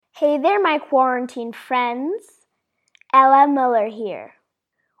Hey there, my quarantine friends. Ella Miller here.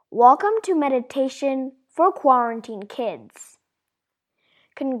 Welcome to Meditation for Quarantine Kids.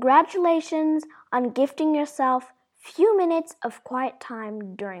 Congratulations on gifting yourself few minutes of quiet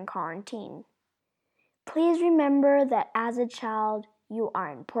time during quarantine. Please remember that as a child, you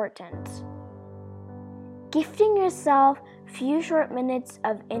are important. Gifting yourself few short minutes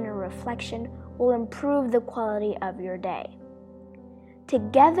of inner reflection will improve the quality of your day.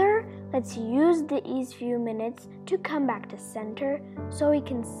 Together, let's use these few minutes to come back to center so we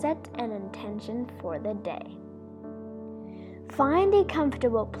can set an intention for the day. Find a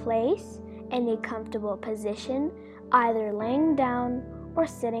comfortable place and a comfortable position, either laying down or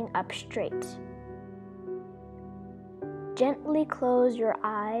sitting up straight. Gently close your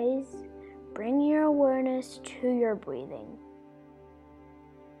eyes. Bring your awareness to your breathing.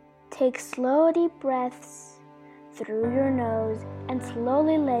 Take slow, deep breaths through your nose and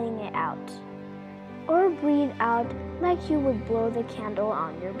slowly letting it out. Or breathe out like you would blow the candle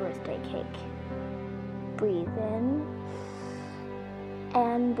on your birthday cake. Breathe in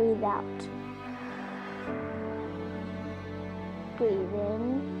and breathe out. Breathe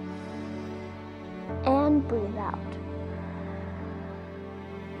in and breathe out.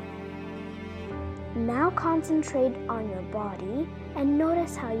 Now concentrate on your body and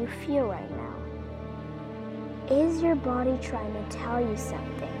notice how you feel right now. Is your body trying to tell you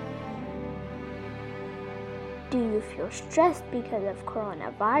something? Do you feel stressed because of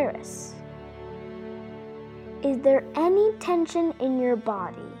coronavirus? Is there any tension in your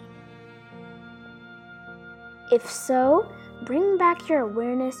body? If so, bring back your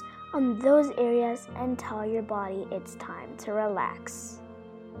awareness on those areas and tell your body it's time to relax.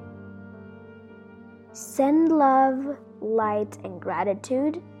 Send love, light, and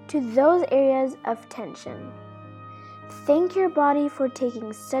gratitude to those areas of tension. Thank your body for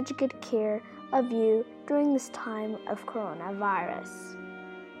taking such good care of you during this time of coronavirus.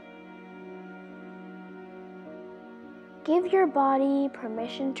 Give your body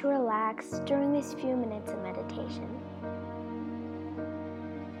permission to relax during these few minutes of meditation.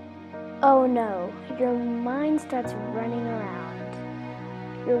 Oh no, your mind starts running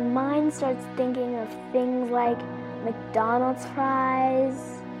around. Your mind starts thinking of things like McDonald's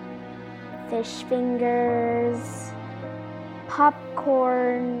fries, fish fingers,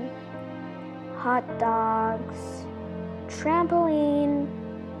 popcorn, hot dogs, trampoline,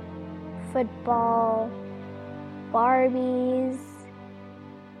 football, Barbies.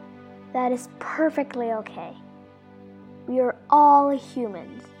 That is perfectly okay. We are all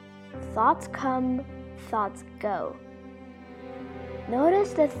humans. Thoughts come, thoughts go.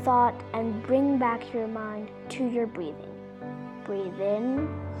 Notice the thought and bring back your mind to your breathing. Breathe in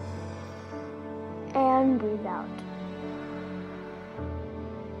and breathe out.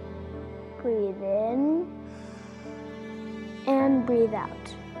 Breathe in and breathe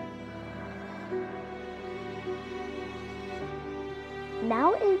out.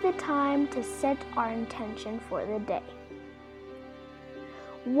 Now is the time to set our intention for the day.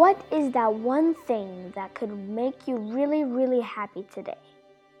 What is that one thing that could make you really, really happy today?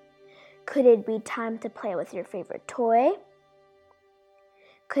 Could it be time to play with your favorite toy?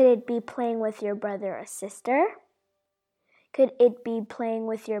 Could it be playing with your brother or sister? Could it be playing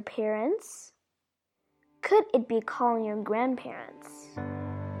with your parents? Could it be calling your grandparents?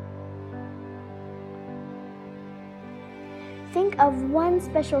 Think of one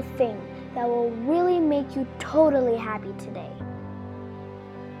special thing that will really make you totally happy today.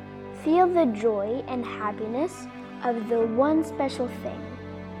 Feel the joy and happiness of the one special thing.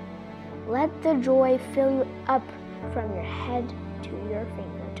 Let the joy fill you up from your head to your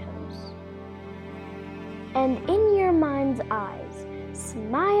fingertoes. And in your mind's eyes,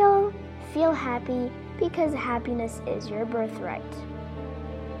 smile, feel happy, because happiness is your birthright.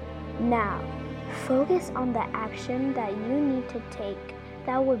 Now, focus on the action that you need to take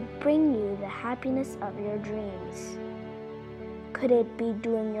that would bring you the happiness of your dreams. Could it be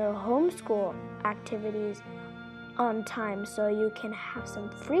doing your homeschool activities on time so you can have some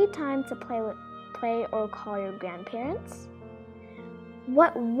free time to play or call your grandparents?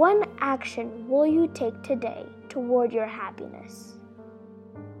 What one action will you take today toward your happiness?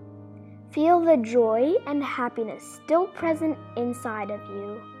 Feel the joy and happiness still present inside of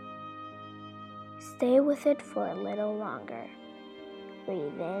you. Stay with it for a little longer.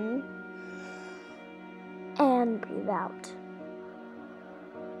 Breathe in and breathe out.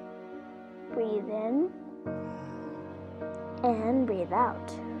 Breathe in and breathe out.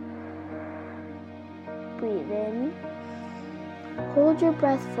 Breathe in. Hold your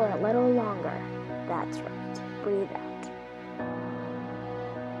breath for a little longer. That's right. Breathe out.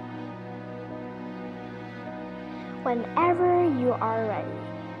 Whenever you are ready,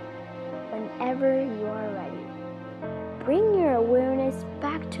 bring your awareness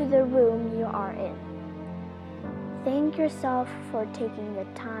back to the room you are in. Thank yourself for taking the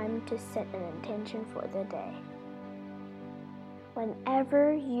time to set an intention for the day.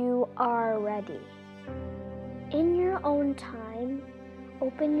 Whenever you are ready, in your own time,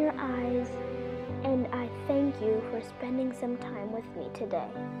 open your eyes, and I thank you for spending some time with me today.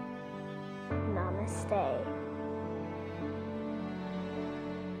 Namaste.